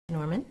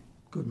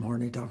Good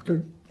morning,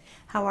 Doctor.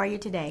 How are you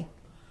today?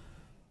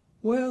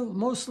 Well,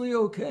 mostly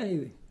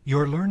okay.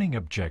 Your learning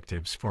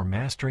objectives for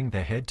mastering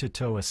the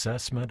head-to-toe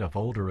assessment of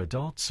older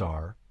adults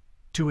are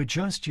to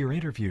adjust your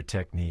interview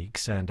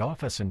techniques and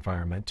office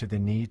environment to the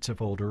needs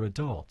of older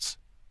adults,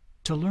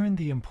 to learn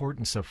the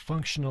importance of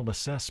functional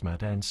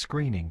assessment and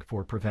screening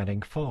for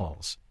preventing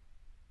falls,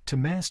 to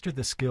master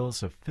the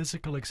skills of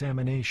physical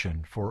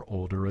examination for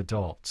older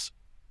adults.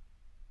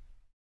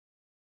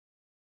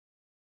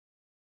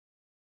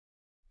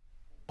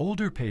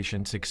 Older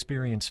patients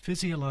experience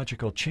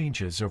physiological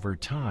changes over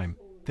time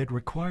that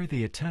require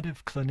the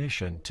attentive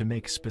clinician to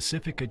make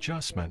specific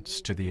adjustments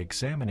to the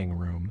examining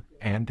room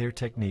and their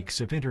techniques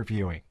of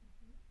interviewing.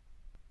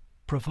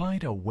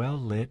 Provide a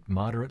well-lit,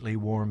 moderately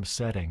warm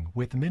setting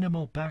with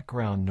minimal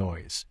background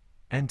noise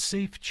and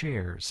safe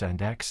chairs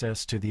and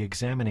access to the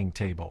examining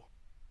table.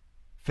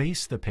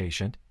 Face the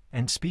patient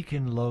and speak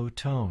in low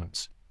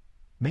tones.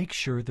 Make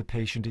sure the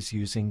patient is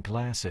using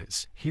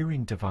glasses,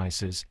 hearing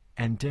devices,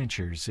 and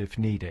dentures if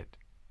needed.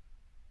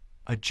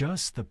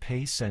 Adjust the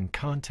pace and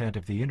content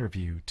of the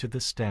interview to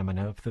the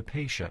stamina of the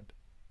patient.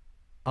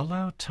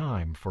 Allow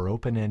time for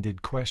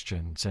open-ended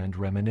questions and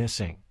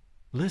reminiscing.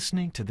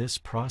 Listening to this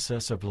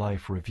process of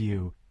life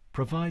review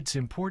provides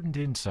important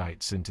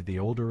insights into the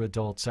older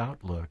adult's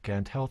outlook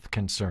and health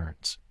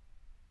concerns.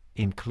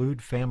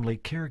 Include family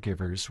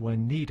caregivers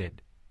when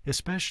needed,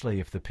 especially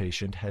if the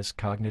patient has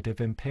cognitive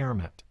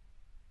impairment.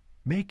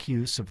 Make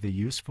use of the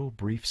useful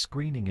brief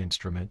screening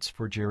instruments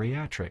for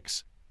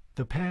geriatrics,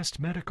 the past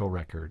medical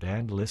record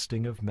and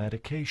listing of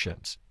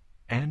medications,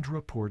 and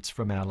reports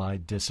from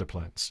allied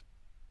disciplines.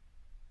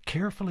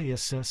 Carefully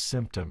assess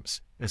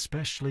symptoms,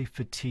 especially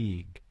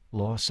fatigue,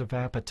 loss of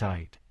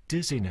appetite,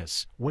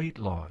 dizziness, weight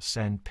loss,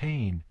 and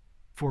pain,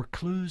 for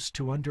clues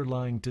to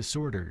underlying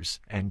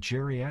disorders and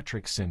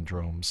geriatric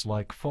syndromes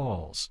like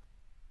falls.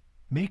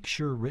 Make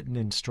sure written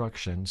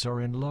instructions are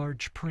in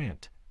large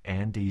print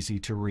and easy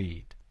to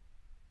read.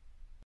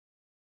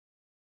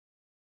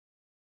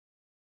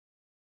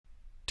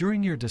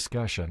 During your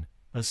discussion,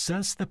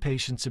 assess the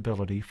patient's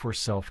ability for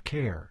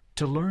self-care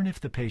to learn if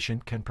the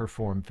patient can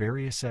perform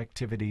various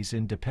activities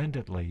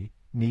independently,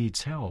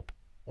 needs help,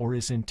 or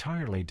is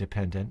entirely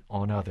dependent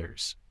on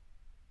others.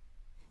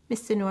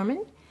 Mr.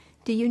 Norman,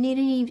 do you need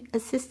any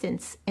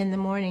assistance in the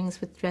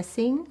mornings with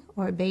dressing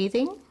or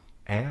bathing?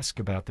 Ask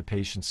about the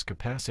patient's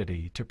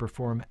capacity to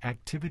perform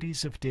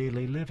activities of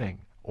daily living,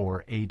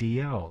 or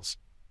ADLs,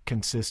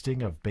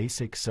 consisting of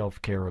basic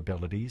self-care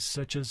abilities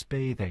such as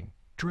bathing,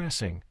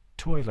 dressing,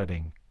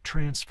 toileting,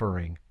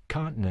 transferring,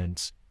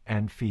 continence,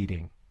 and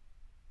feeding.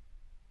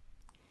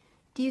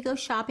 Do you go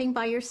shopping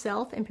by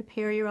yourself and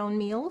prepare your own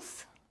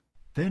meals?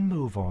 Then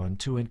move on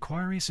to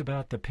inquiries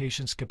about the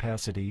patient's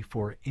capacity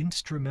for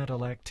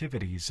instrumental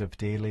activities of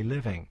daily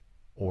living,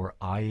 or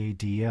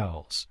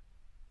IADLs.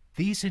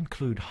 These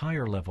include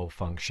higher-level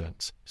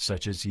functions,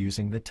 such as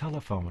using the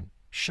telephone,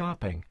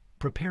 shopping,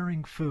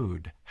 preparing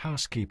food,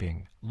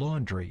 housekeeping,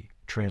 laundry,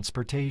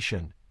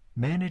 transportation,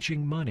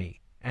 managing money,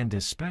 and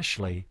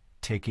especially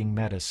taking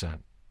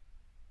medicine.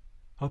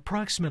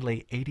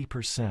 Approximately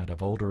 80%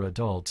 of older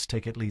adults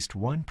take at least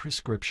one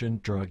prescription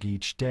drug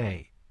each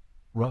day.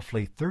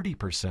 Roughly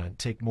 30%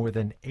 take more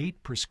than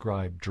 8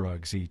 prescribed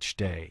drugs each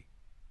day.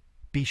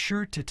 Be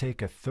sure to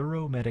take a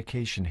thorough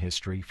medication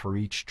history for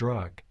each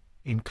drug,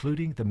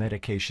 including the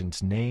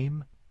medication's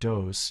name,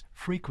 dose,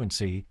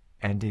 frequency,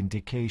 and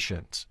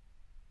indications.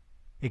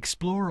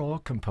 Explore all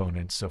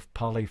components of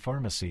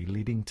polypharmacy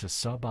leading to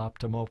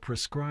suboptimal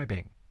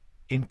prescribing,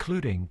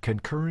 including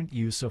concurrent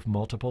use of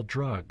multiple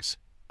drugs,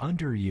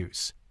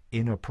 underuse,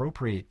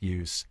 inappropriate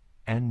use,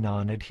 and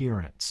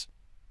non-adherence.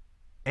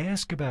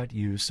 Ask about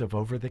use of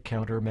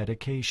over-the-counter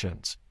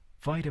medications,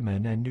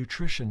 vitamin and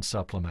nutrition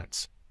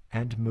supplements,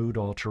 and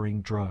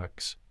mood-altering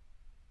drugs.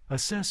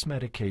 Assess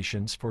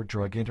medications for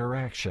drug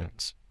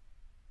interactions.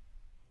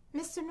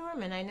 Mr.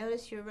 Norman, I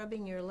notice you're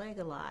rubbing your leg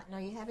a lot. Are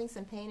you having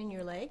some pain in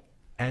your leg?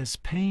 As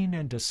pain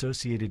and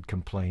associated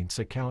complaints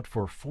account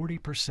for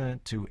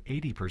 40% to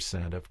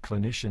 80% of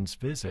clinicians'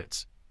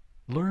 visits,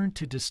 learn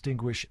to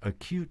distinguish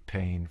acute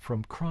pain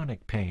from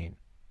chronic pain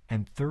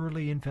and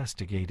thoroughly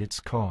investigate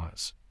its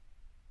cause.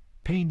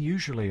 Pain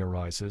usually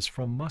arises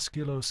from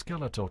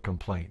musculoskeletal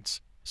complaints,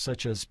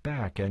 such as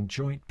back and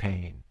joint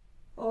pain.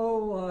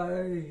 Oh,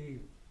 I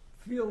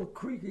feel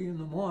creaky in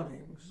the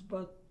mornings,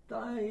 but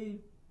I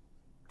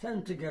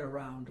tend to get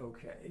around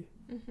okay.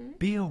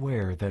 Be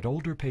aware that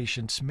older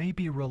patients may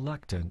be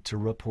reluctant to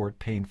report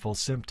painful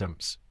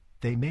symptoms.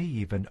 They may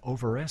even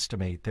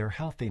overestimate their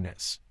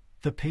healthiness.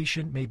 The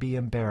patient may be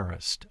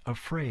embarrassed,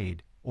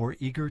 afraid, or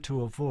eager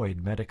to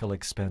avoid medical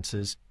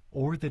expenses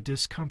or the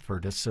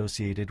discomfort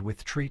associated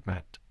with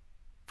treatment.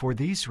 For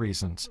these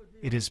reasons,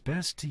 it is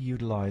best to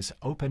utilize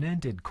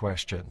open-ended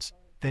questions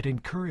that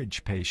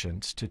encourage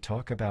patients to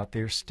talk about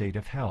their state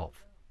of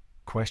health.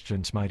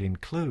 Questions might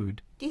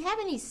include, Do you have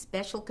any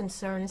special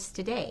concerns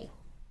today?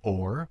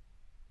 or,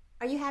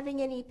 Are you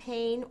having any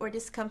pain or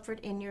discomfort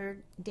in your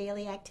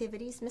daily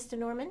activities, Mr.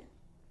 Norman?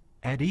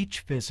 at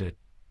each visit,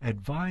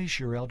 advise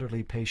your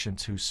elderly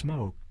patients who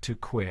smoke to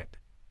quit,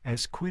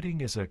 as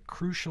quitting is a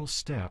crucial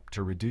step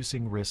to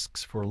reducing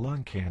risks for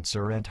lung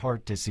cancer and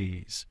heart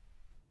disease.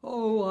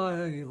 Oh,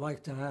 I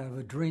like to have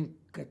a drink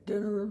at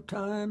dinner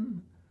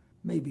time,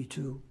 maybe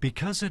two.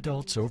 Because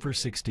adults over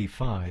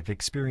 65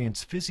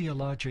 experience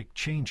physiologic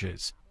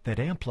changes that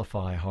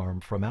amplify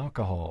harm from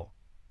alcohol,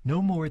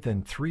 no more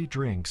than 3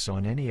 drinks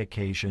on any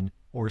occasion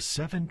or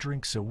 7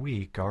 drinks a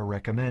week are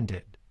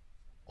recommended.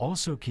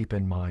 Also keep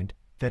in mind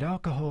that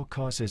alcohol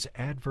causes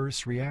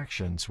adverse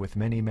reactions with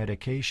many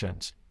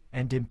medications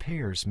and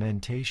impairs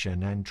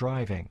mentation and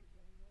driving.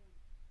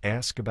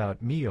 Ask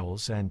about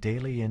meals and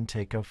daily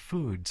intake of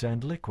foods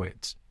and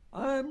liquids.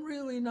 I'm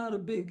really not a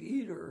big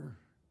eater,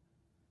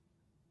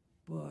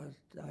 but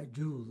I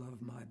do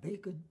love my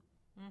bacon.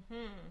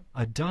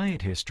 A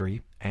diet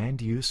history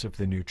and use of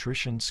the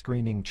nutrition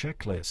screening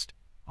checklist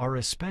are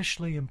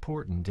especially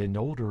important in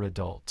older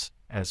adults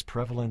as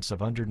prevalence of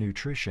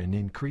undernutrition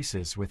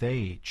increases with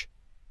age.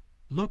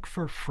 Look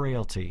for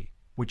frailty,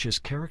 which is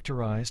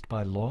characterized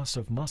by loss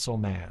of muscle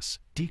mass,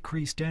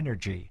 decreased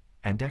energy,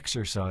 and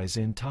exercise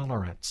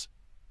intolerance.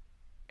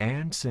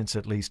 And since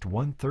at least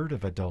 1/3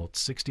 of adults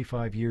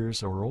 65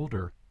 years or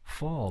older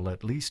fall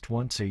at least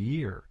once a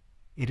year,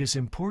 it is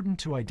important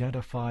to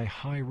identify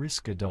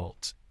high-risk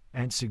adults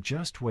and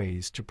suggest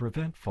ways to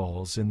prevent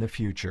falls in the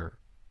future.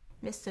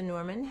 Mr.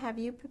 Norman, have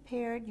you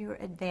prepared your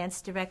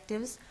advance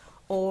directives,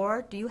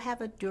 or do you have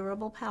a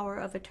durable power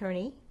of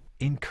attorney?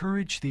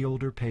 Encourage the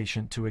older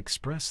patient to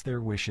express their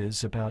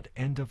wishes about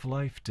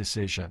end-of-life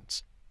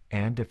decisions,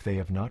 and if they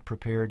have not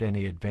prepared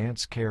any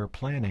advance care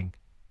planning,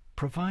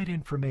 provide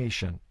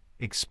information,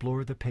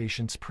 explore the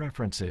patient's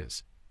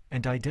preferences,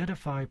 and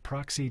identify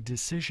proxy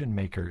decision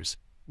makers,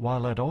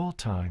 while at all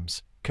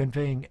times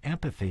conveying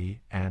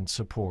empathy and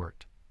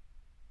support.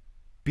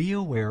 Be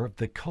aware of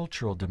the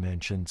cultural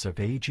dimensions of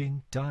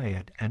aging,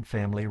 diet, and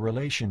family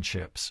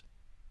relationships.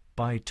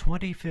 By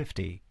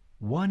 2050,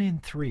 1 in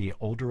 3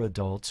 older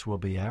adults will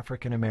be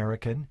African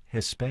American,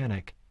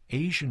 Hispanic,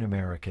 Asian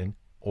American,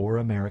 or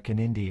American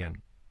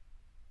Indian.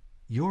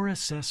 Your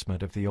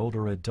assessment of the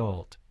older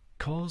adult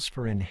calls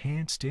for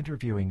enhanced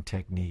interviewing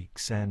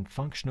techniques and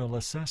functional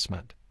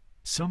assessment,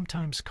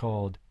 sometimes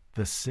called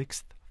the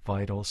 6th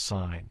vital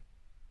sign.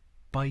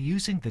 By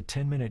using the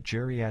 10-minute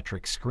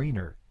geriatric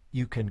screener,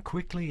 you can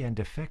quickly and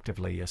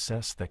effectively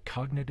assess the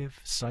cognitive,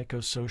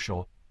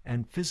 psychosocial,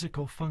 and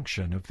physical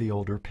function of the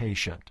older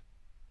patient.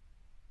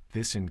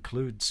 This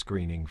includes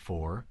screening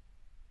for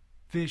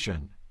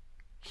vision,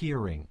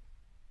 hearing,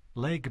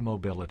 leg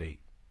mobility,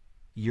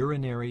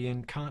 urinary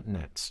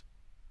incontinence,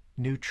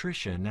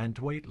 nutrition and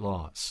weight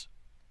loss,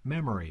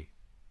 memory,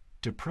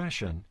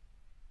 depression,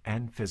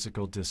 and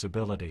physical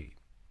disability.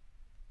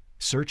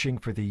 Searching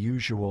for the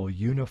usual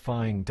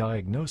unifying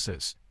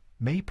diagnosis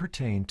may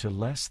pertain to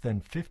less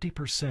than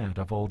 50%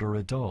 of older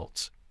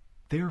adults.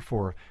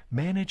 Therefore,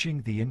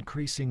 managing the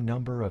increasing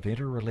number of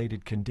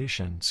interrelated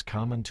conditions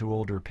common to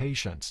older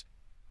patients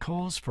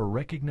calls for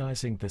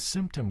recognizing the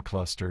symptom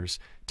clusters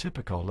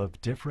typical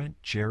of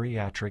different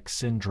geriatric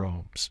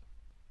syndromes.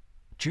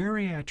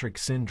 Geriatric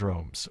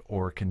syndromes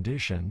or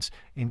conditions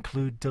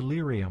include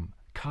delirium,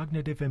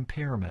 cognitive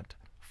impairment,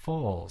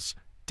 falls,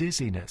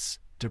 dizziness,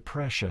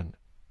 depression,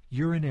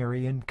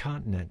 urinary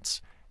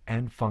incontinence,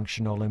 and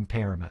functional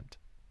impairment.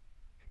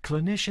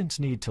 Clinicians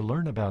need to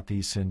learn about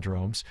these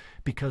syndromes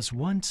because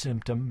one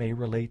symptom may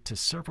relate to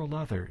several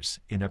others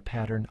in a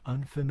pattern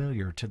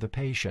unfamiliar to the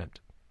patient.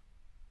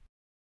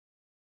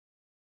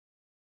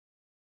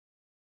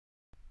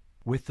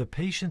 With the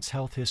patient's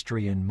health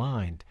history in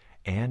mind,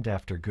 and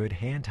after good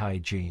hand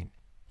hygiene,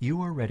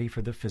 you are ready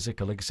for the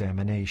physical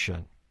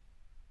examination.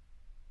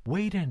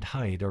 Weight and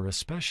height are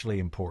especially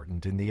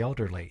important in the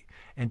elderly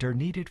and are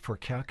needed for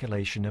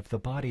calculation of the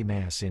body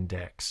mass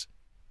index.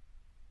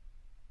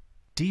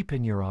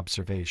 Deepen your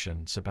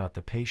observations about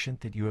the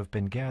patient that you have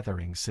been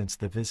gathering since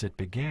the visit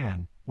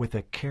began with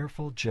a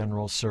careful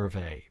general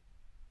survey.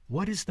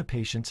 What is the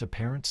patient's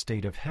apparent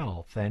state of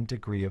health and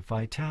degree of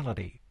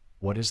vitality?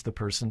 What is the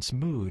person's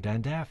mood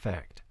and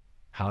affect?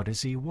 How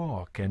does he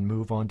walk and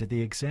move onto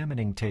the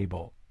examining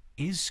table?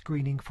 Is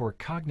screening for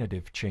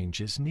cognitive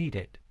changes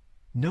needed?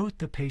 Note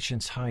the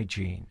patient's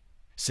hygiene.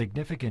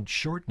 Significant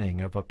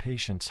shortening of a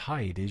patient's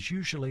height is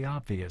usually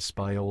obvious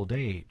by old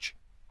age.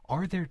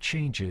 Are there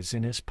changes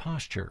in his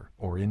posture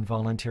or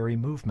involuntary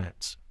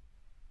movements?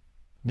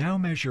 Now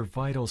measure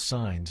vital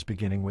signs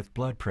beginning with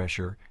blood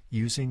pressure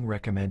using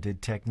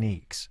recommended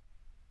techniques.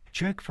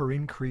 Check for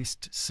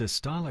increased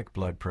systolic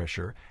blood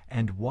pressure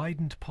and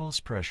widened pulse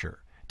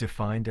pressure,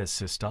 defined as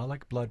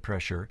systolic blood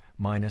pressure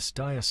minus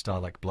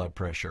diastolic blood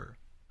pressure.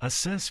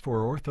 Assess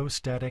for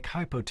orthostatic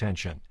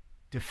hypotension,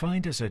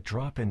 defined as a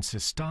drop in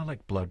systolic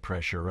blood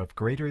pressure of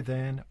greater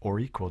than or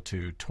equal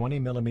to 20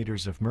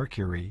 millimeters of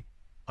mercury,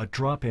 a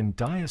drop in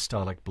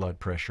diastolic blood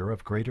pressure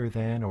of greater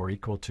than or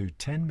equal to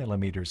 10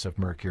 millimeters of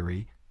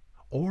mercury,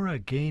 or a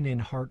gain in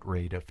heart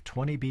rate of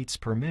 20 beats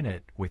per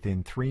minute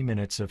within 3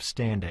 minutes of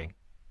standing.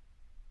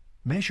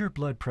 Measure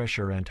blood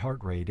pressure and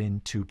heart rate in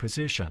 2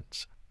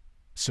 positions.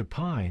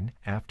 supine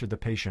after the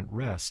patient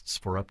rests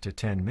for up to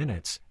 10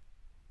 minutes,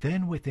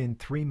 then within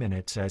 3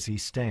 minutes as he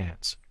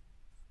stands.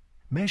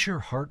 Measure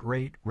heart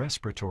rate,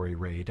 respiratory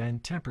rate,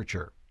 and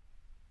temperature.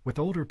 With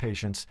older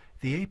patients,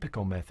 the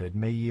apical method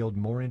may yield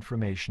more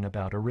information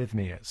about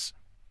arrhythmias.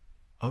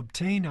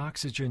 Obtain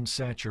oxygen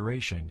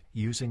saturation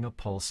using a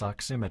pulse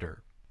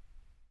oximeter.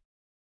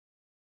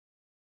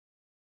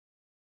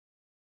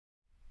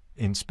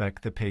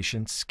 Inspect the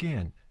patient's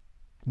skin.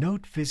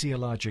 Note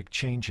physiologic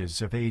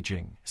changes of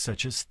aging,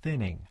 such as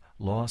thinning,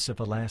 loss of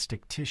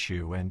elastic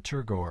tissue and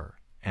turgor,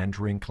 and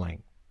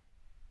wrinkling.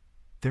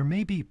 There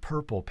may be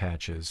purple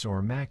patches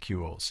or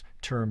macules,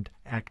 termed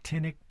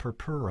actinic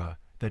purpura,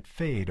 that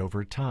fade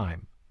over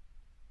time.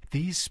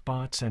 These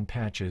spots and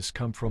patches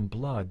come from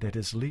blood that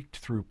has leaked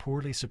through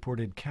poorly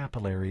supported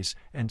capillaries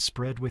and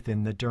spread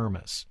within the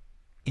dermis.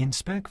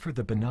 Inspect for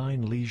the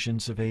benign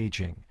lesions of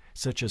aging,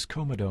 such as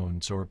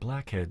comedones or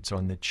blackheads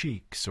on the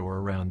cheeks or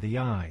around the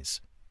eyes.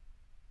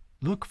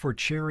 Look for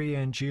cherry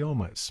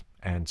angiomas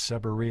and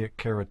seborrheic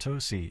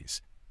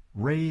keratoses,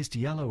 raised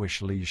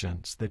yellowish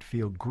lesions that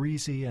feel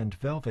greasy and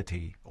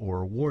velvety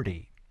or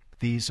warty.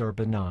 These are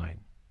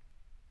benign.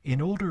 In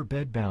older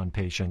bedbound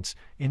patients,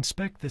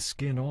 inspect the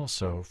skin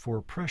also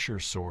for pressure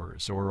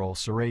sores or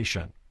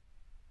ulceration.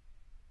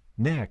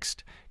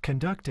 Next,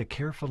 conduct a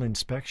careful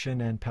inspection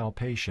and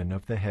palpation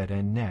of the head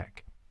and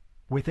neck.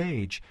 With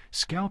age,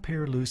 scalp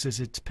hair loses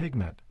its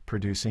pigment,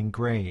 producing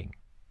graying.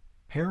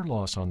 Hair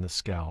loss on the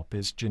scalp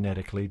is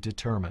genetically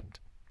determined.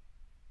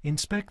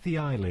 Inspect the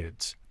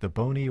eyelids, the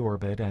bony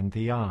orbit, and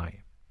the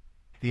eye.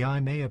 The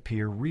eye may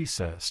appear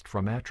recessed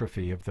from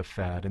atrophy of the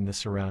fat in the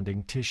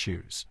surrounding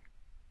tissues.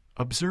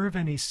 Observe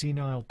any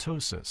senile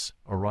ptosis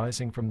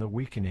arising from the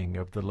weakening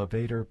of the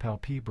levator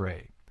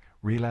palpebrae,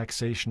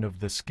 relaxation of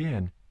the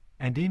skin,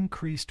 and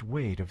increased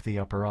weight of the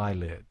upper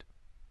eyelid.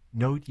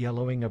 Note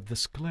yellowing of the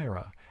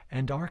sclera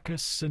and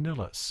arcus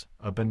senilis,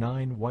 a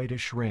benign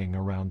whitish ring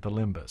around the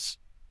limbus.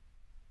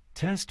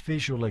 Test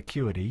visual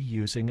acuity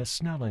using a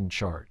Snellen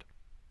chart.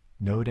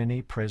 Note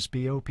any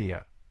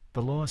presbyopia,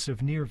 the loss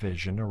of near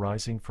vision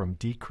arising from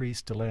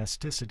decreased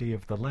elasticity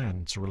of the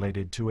lens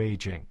related to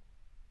aging.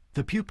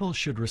 The pupil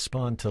should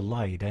respond to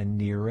light and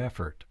near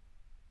effort.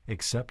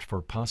 Except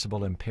for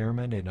possible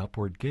impairment in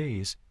upward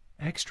gaze,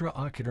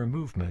 extraocular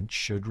movement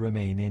should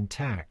remain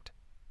intact.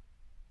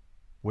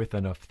 With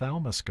an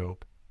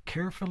ophthalmoscope,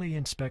 carefully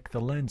inspect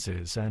the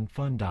lenses and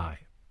fundi.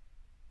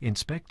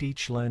 Inspect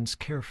each lens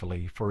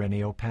carefully for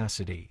any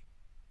opacity.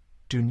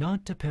 Do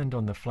not depend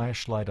on the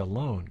flashlight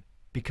alone,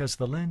 because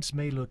the lens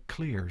may look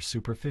clear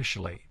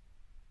superficially.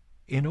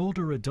 In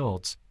older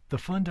adults, the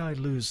fundi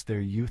lose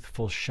their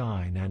youthful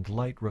shine and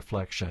light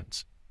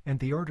reflections, and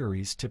the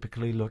arteries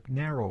typically look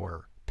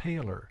narrower,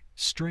 paler,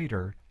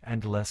 straighter,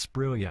 and less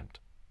brilliant.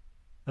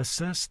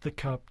 Assess the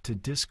cup to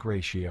disc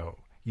ratio,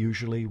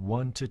 usually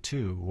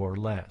 1:2 or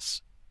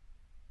less.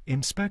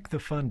 Inspect the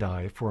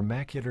fundi for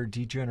macular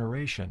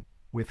degeneration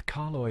with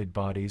colloid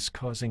bodies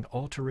causing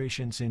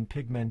alterations in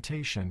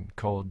pigmentation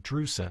called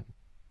drusen.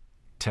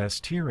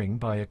 Test hearing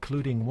by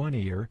occluding one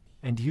ear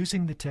and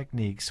using the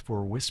techniques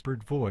for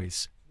whispered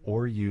voice,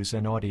 or use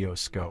an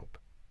audioscope.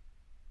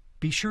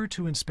 Be sure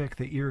to inspect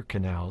the ear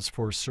canals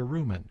for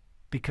cerumen,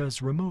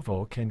 because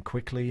removal can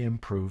quickly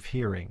improve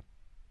hearing.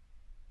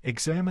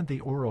 Examine the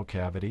oral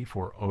cavity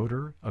for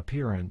odor,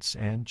 appearance,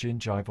 and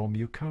gingival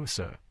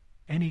mucosa,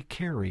 any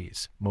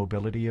caries,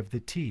 mobility of the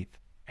teeth,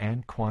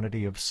 and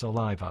quantity of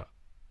saliva.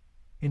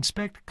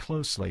 Inspect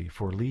closely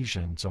for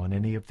lesions on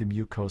any of the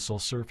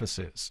mucosal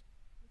surfaces.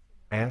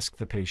 Ask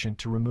the patient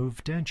to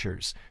remove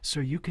dentures so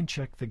you can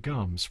check the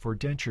gums for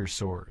denture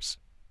sores.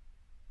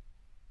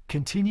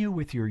 Continue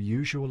with your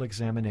usual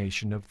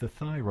examination of the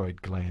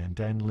thyroid gland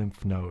and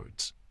lymph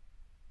nodes.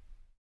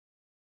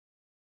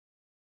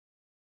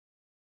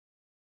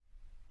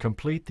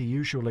 Complete the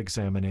usual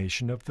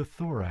examination of the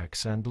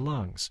thorax and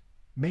lungs,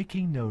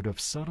 making note of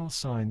subtle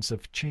signs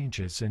of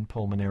changes in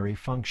pulmonary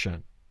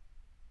function.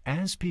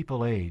 As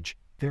people age,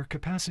 their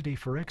capacity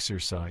for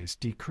exercise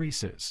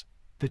decreases.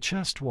 The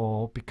chest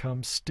wall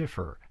becomes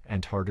stiffer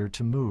and harder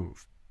to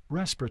move.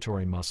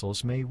 Respiratory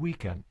muscles may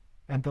weaken,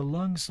 and the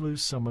lungs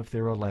lose some of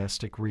their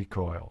elastic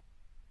recoil.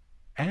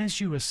 As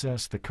you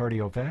assess the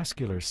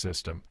cardiovascular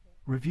system,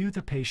 review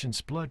the patient's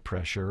blood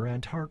pressure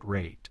and heart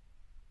rate.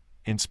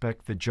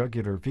 Inspect the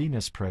jugular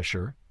venous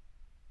pressure,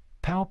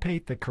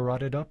 palpate the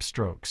carotid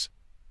upstrokes,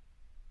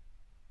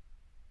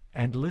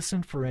 and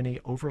listen for any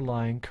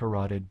overlying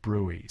carotid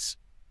bruits.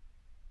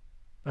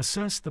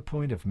 Assess the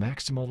point of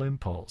maximal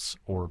impulse,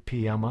 or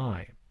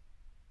PMI.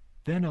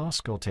 Then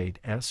auscultate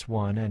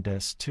S1 and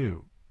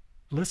S2.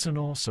 Listen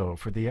also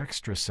for the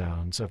extra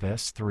sounds of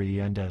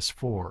S3 and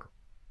S4.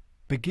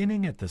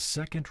 Beginning at the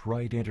second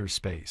right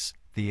interspace,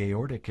 the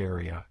aortic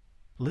area,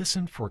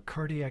 listen for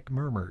cardiac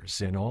murmurs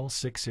in all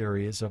 6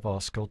 areas of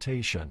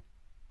auscultation,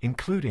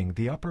 including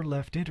the upper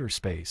left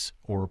interspace,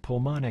 or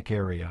pulmonic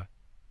area.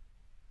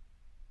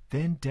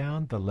 Then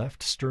down the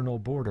left sternal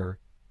border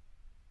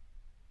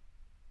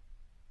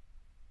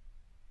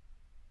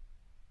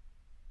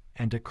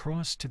and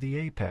across to the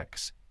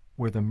apex,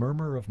 where the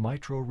murmur of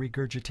mitral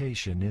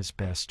regurgitation is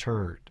best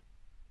heard.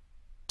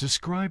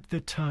 Describe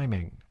the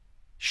timing,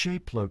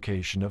 shape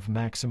location of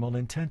maximal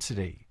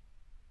intensity,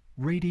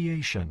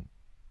 radiation,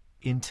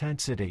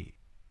 intensity,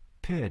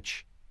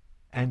 pitch,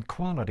 and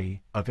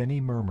quality of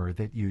any murmur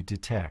that you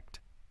detect.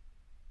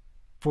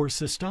 For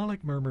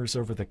systolic murmurs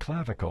over the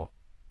clavicle,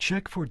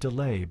 check for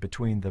delay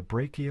between the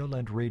brachial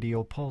and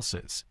radial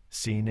pulses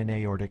seen in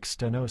aortic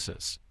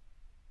stenosis.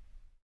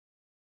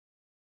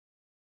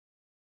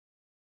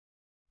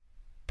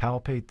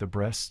 Palpate the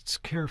breasts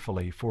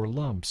carefully for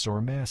lumps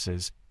or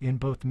masses in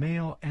both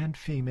male and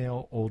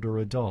female older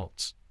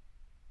adults.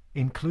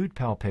 Include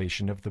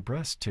palpation of the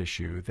breast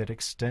tissue that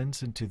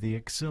extends into the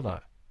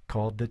axilla,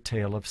 called the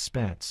tail of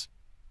Spence.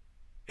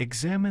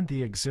 Examine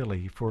the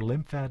axillae for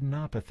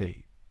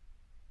lymphadenopathy.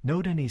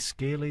 Note any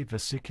scaly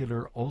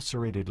vesicular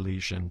ulcerated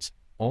lesions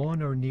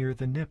on or near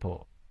the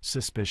nipple,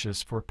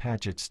 suspicious for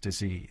Paget's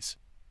disease.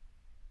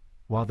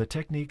 While the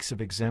techniques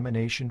of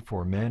examination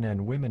for men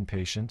and women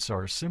patients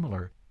are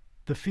similar,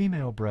 the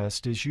female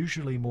breast is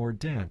usually more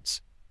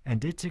dense,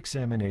 and its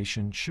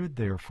examination should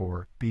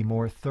therefore be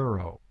more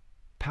thorough,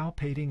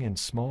 palpating in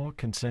small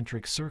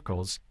concentric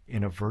circles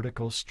in a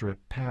vertical strip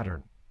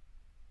pattern.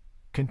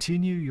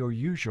 Continue your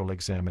usual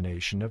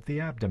examination of the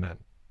abdomen.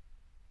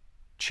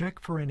 Check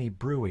for any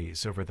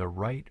bruits over the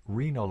right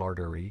renal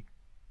artery,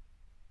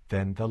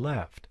 then the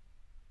left,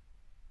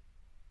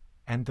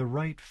 and the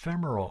right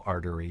femoral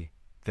artery,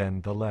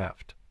 then the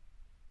left.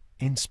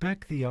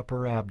 Inspect the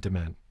upper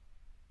abdomen.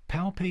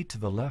 Palpate to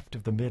the left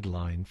of the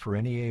midline for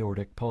any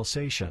aortic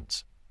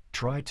pulsations.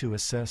 Try to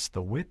assess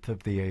the width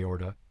of the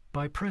aorta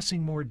by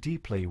pressing more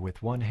deeply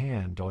with one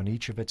hand on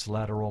each of its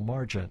lateral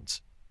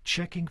margins,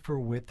 checking for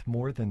width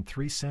more than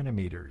 3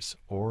 centimeters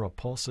or a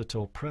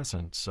pulsatile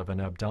presence of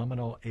an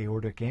abdominal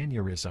aortic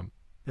aneurysm,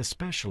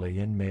 especially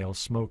in male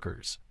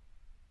smokers.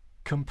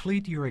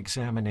 Complete your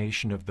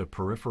examination of the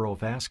peripheral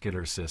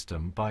vascular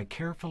system by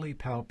carefully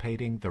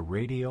palpating the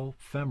radial,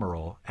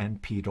 femoral,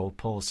 and pedal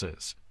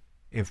pulses.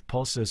 If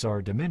pulses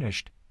are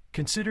diminished,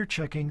 consider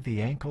checking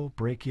the ankle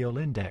brachial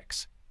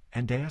index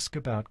and ask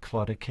about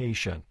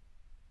claudication.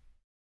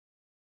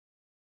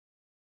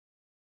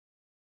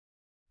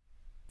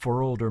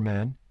 For older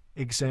men,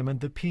 examine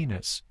the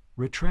penis,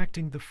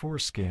 retracting the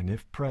foreskin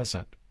if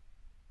present.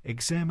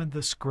 Examine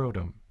the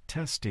scrotum,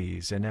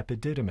 testes, and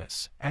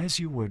epididymis as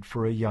you would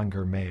for a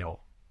younger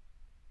male.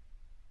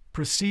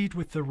 Proceed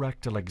with the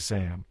rectal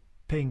exam,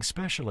 paying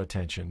special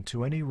attention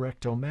to any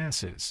rectal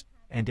masses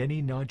and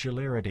any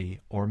nodularity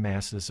or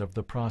masses of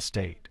the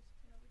prostate.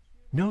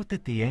 Note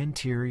that the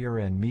anterior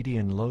and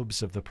median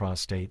lobes of the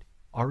prostate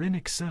are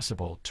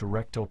inaccessible to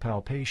rectal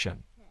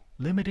palpation,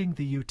 limiting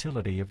the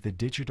utility of the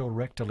digital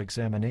rectal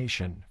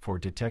examination for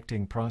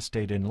detecting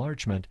prostate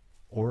enlargement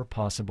or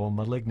possible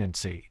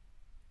malignancy.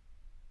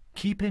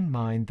 Keep in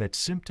mind that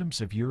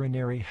symptoms of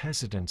urinary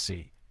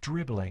hesitancy,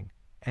 dribbling,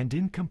 and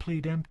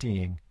incomplete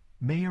emptying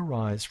may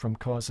arise from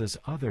causes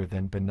other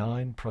than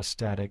benign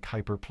prostatic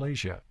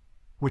hyperplasia,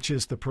 which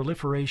is the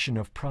proliferation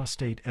of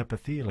prostate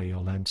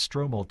epithelial and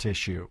stromal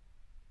tissue.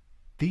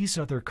 These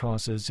other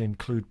causes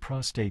include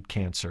prostate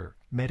cancer,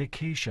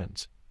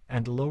 medications,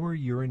 and lower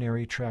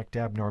urinary tract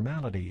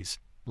abnormalities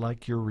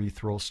like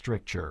urethral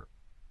stricture.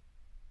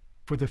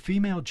 For the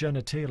female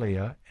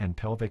genitalia and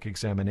pelvic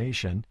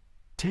examination,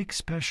 take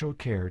special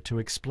care to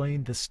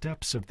explain the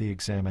steps of the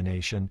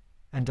examination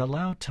and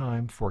allow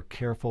time for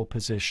careful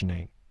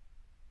positioning.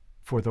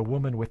 For the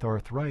woman with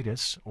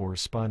arthritis or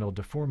spinal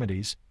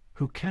deformities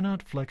who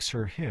cannot flex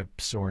her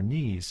hips or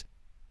knees,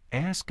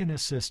 ask an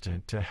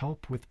assistant to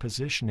help with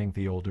positioning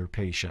the older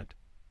patient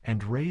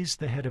and raise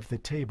the head of the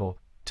table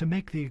to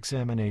make the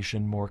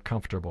examination more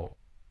comfortable.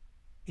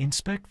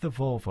 Inspect the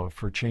vulva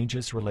for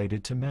changes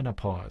related to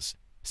menopause,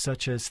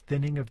 such as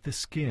thinning of the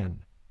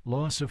skin,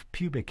 loss of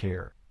pubic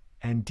hair,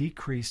 and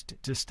decreased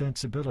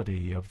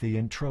distensibility of the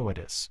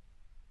introitus.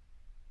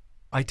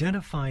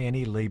 Identify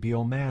any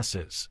labial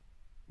masses.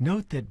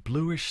 Note that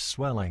bluish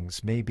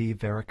swellings may be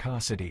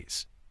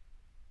varicosities.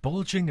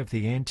 Bulging of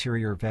the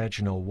anterior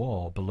vaginal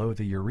wall below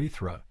the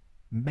urethra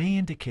may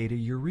indicate a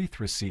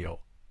urethrocoel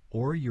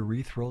or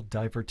urethral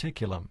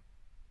diverticulum.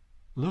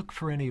 Look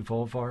for any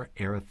vulvar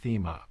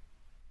erythema.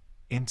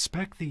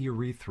 Inspect the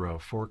urethra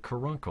for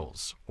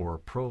caruncles or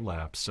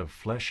prolapse of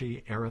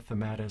fleshy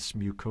erythematous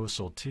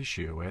mucosal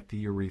tissue at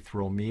the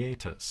urethral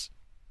meatus.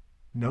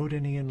 Note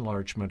any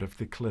enlargement of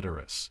the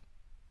clitoris.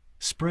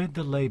 Spread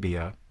the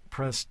labia,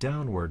 press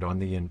downward on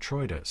the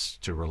introitus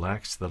to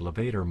relax the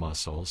levator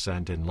muscles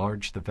and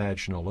enlarge the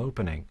vaginal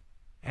opening,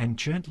 and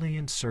gently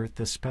insert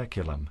the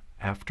speculum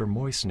after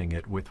moistening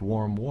it with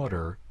warm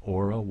water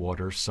or a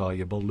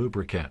water-soluble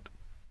lubricant.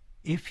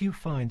 If you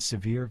find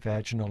severe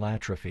vaginal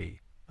atrophy,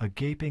 a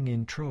gaping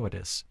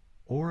introitus,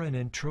 or an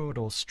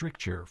introital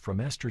stricture from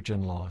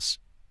estrogen loss,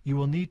 you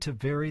will need to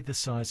vary the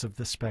size of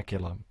the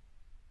speculum.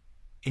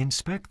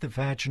 Inspect the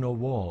vaginal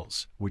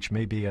walls, which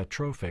may be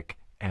atrophic,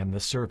 and the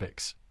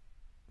cervix.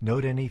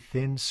 Note any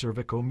thin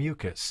cervical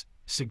mucus,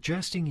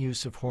 suggesting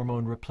use of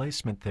hormone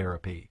replacement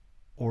therapy,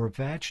 or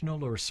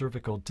vaginal or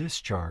cervical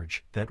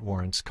discharge that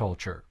warrants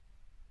culture.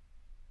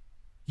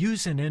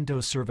 Use an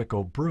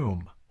endocervical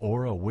broom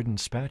or a wooden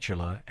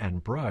spatula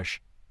and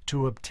brush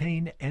to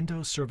obtain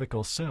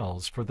endocervical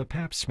cells for the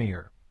pap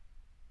smear.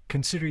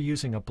 Consider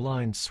using a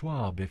blind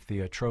swab if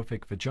the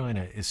atrophic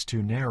vagina is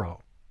too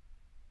narrow.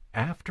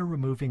 After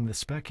removing the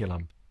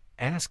speculum,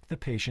 ask the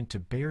patient to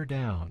bear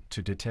down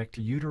to detect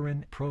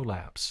uterine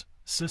prolapse,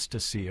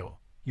 cystocele,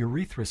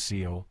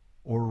 urethrocoele,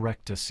 or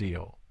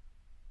rectocele.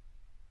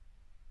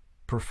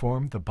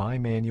 Perform the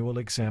bimanual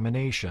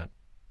examination.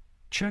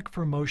 Check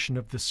for motion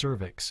of the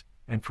cervix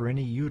and for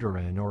any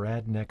uterine or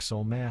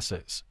adnexal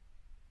masses.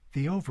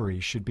 The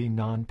ovaries should be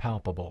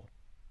non-palpable.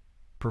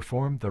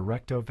 Perform the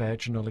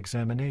rectovaginal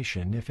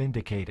examination if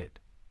indicated.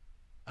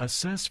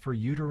 Assess for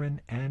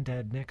uterine and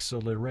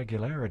adnexal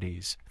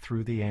irregularities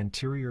through the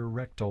anterior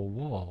rectal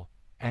wall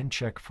and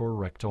check for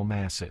rectal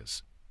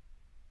masses.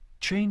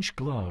 Change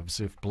gloves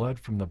if blood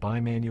from the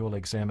bimanual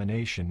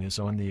examination is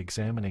on the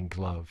examining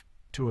glove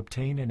to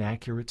obtain an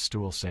accurate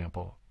stool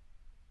sample.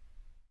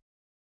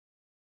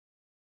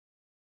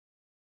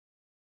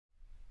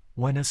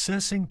 When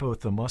assessing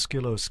both the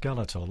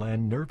musculoskeletal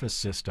and nervous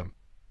system,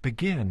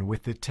 begin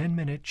with the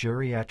 10-minute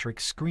geriatric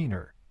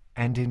screener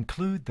and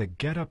include the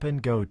Get Up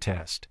and Go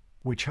test,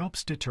 which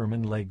helps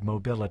determine leg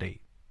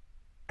mobility.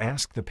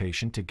 Ask the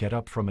patient to get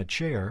up from a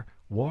chair,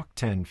 walk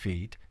 10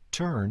 feet,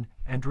 turn,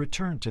 and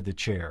return to the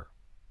chair.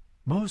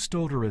 Most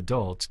older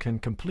adults can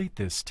complete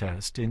this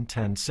test in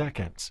 10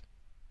 seconds.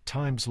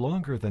 Times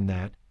longer than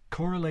that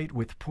correlate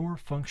with poor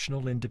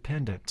functional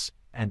independence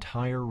and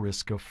higher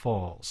risk of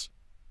falls.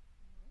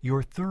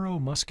 Your thorough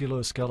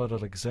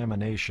musculoskeletal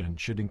examination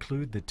should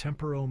include the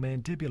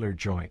temporomandibular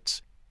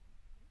joints,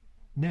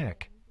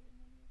 neck,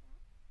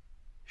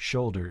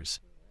 shoulders,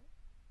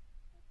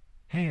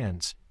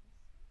 hands,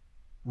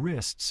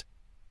 wrists,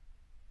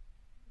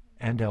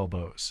 and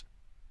elbows.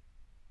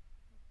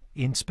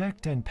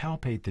 Inspect and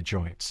palpate the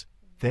joints,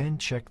 then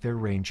check their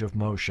range of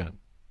motion.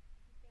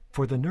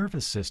 For the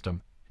nervous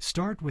system,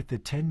 start with the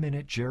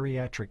 10-minute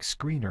geriatric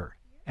screener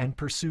and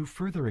pursue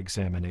further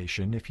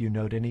examination if you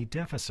note any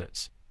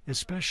deficits,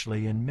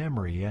 especially in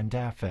memory and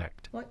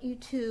affect. I want you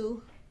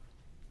to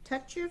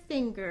touch your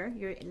finger,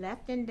 your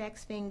left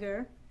index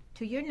finger,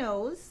 to your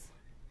nose,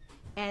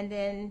 and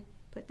then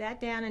put that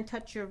down and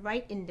touch your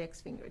right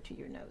index finger to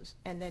your nose,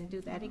 and then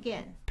do that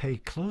again. Pay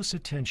close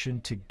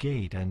attention to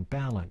gait and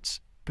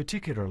balance,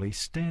 particularly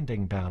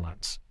standing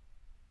balance.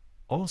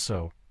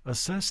 Also,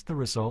 assess the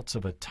results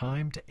of a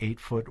timed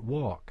 8-foot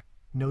walk,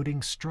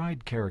 noting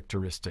stride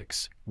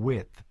characteristics,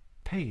 width,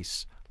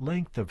 pace,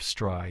 length of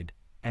stride,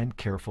 and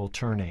careful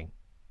turning.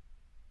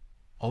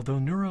 Although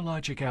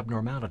neurologic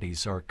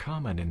abnormalities are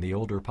common in the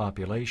older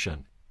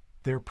population,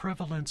 their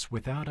prevalence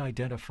without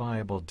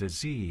identifiable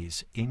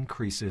disease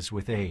increases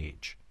with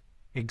age.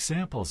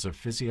 Examples of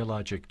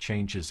physiologic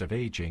changes of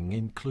aging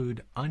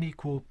include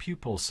unequal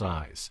pupil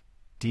size,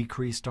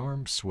 decreased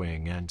arm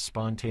swing and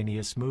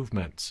spontaneous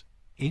movements,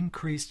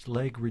 increased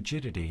leg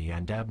rigidity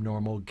and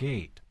abnormal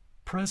gait,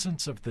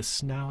 presence of the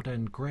snout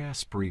and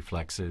grasp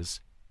reflexes,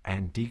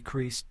 and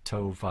decreased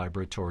toe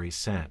vibratory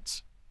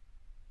sense.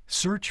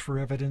 Search for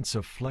evidence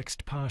of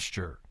flexed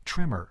posture,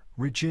 tremor,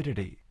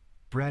 rigidity,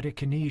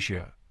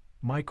 bradykinesia,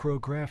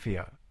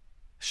 micrographia,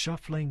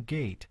 shuffling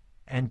gait,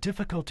 and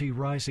difficulty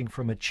rising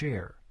from a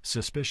chair,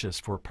 suspicious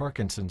for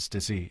Parkinson's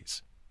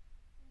disease.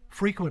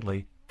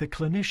 Frequently, the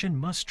clinician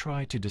must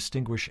try to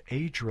distinguish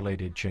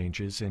age-related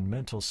changes in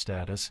mental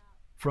status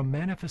from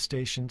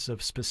manifestations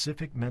of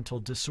specific mental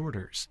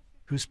disorders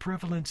whose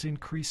prevalence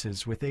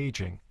increases with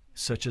aging,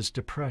 such as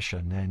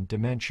depression and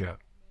dementia.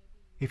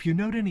 If you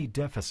note any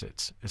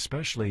deficits,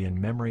 especially in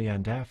memory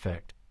and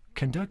affect,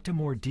 conduct a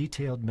more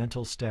detailed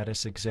mental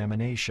status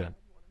examination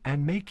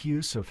and make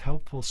use of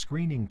helpful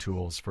screening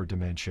tools for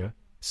dementia,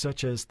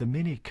 such as the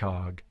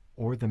mini-COG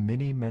or the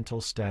mini mental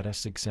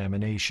status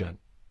examination.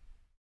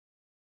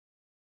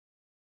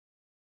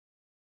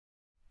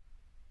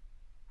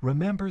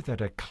 Remember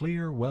that a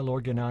clear,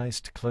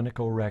 well-organized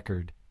clinical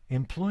record,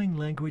 employing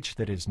language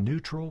that is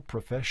neutral,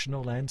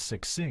 professional, and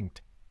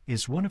succinct,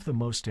 is one of the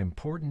most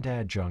important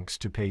adjuncts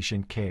to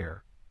patient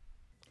care.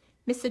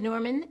 Mr.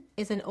 Norman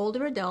is an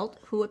older adult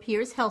who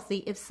appears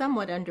healthy if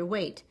somewhat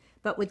underweight,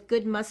 but with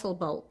good muscle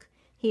bulk.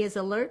 He is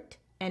alert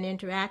and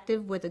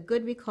interactive with a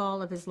good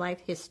recall of his life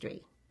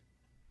history.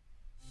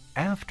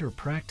 After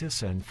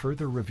practice and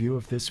further review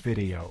of this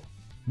video,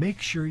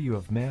 make sure you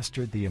have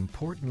mastered the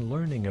important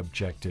learning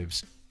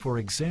objectives for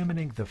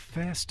examining the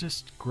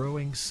fastest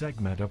growing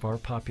segment of our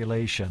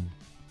population,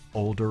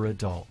 older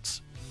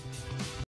adults.